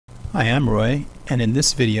Hi, I'm Roy, and in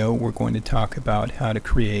this video we're going to talk about how to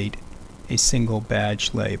create a single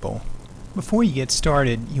badge label. Before you get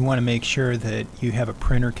started, you want to make sure that you have a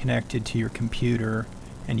printer connected to your computer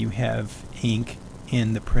and you have ink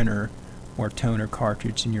in the printer or toner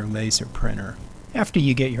cartridge in your laser printer. After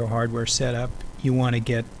you get your hardware set up, you want to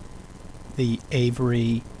get the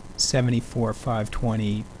Avery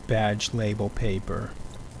 74520 badge label paper.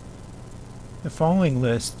 The following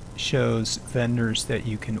list shows vendors that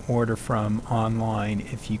you can order from online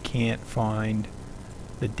if you can't find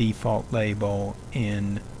the default label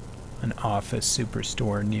in an office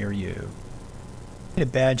superstore near you. To get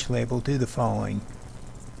a badge label, do the following.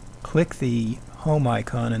 Click the home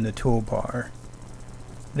icon in the toolbar.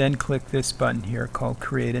 Then click this button here called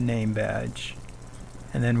Create a Name Badge.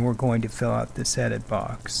 And then we're going to fill out this edit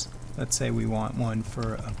box. Let's say we want one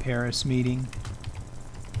for a Paris meeting.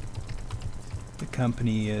 The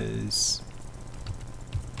company is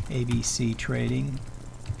ABC Trading,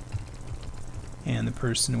 and the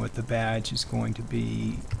person with the badge is going to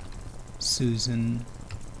be Susan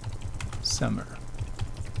Summer,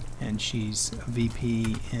 and she's a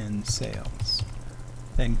VP in sales.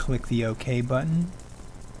 Then click the OK button.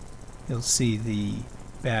 You'll see the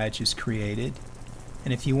badge is created,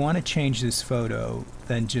 and if you want to change this photo,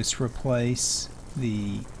 then just replace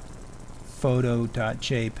the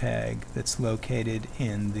photo.jpg that's located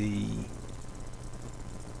in the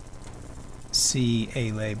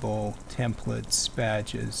CA label templates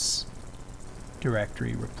badges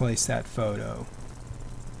directory. Replace that photo.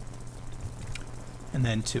 And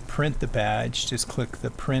then to print the badge, just click the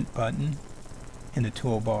print button in the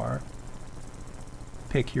toolbar.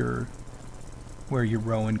 Pick where your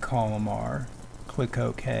row and column are. Click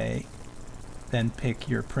OK. Then pick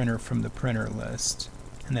your printer from the printer list,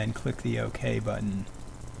 and then click the OK button.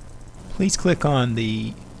 Please click on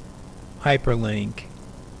the hyperlink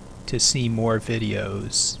to see more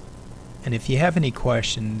videos, and if you have any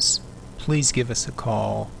questions, please give us a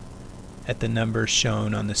call at the number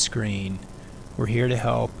shown on the screen. We're here to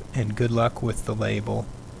help, and good luck with the label.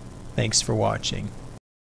 Thanks for watching.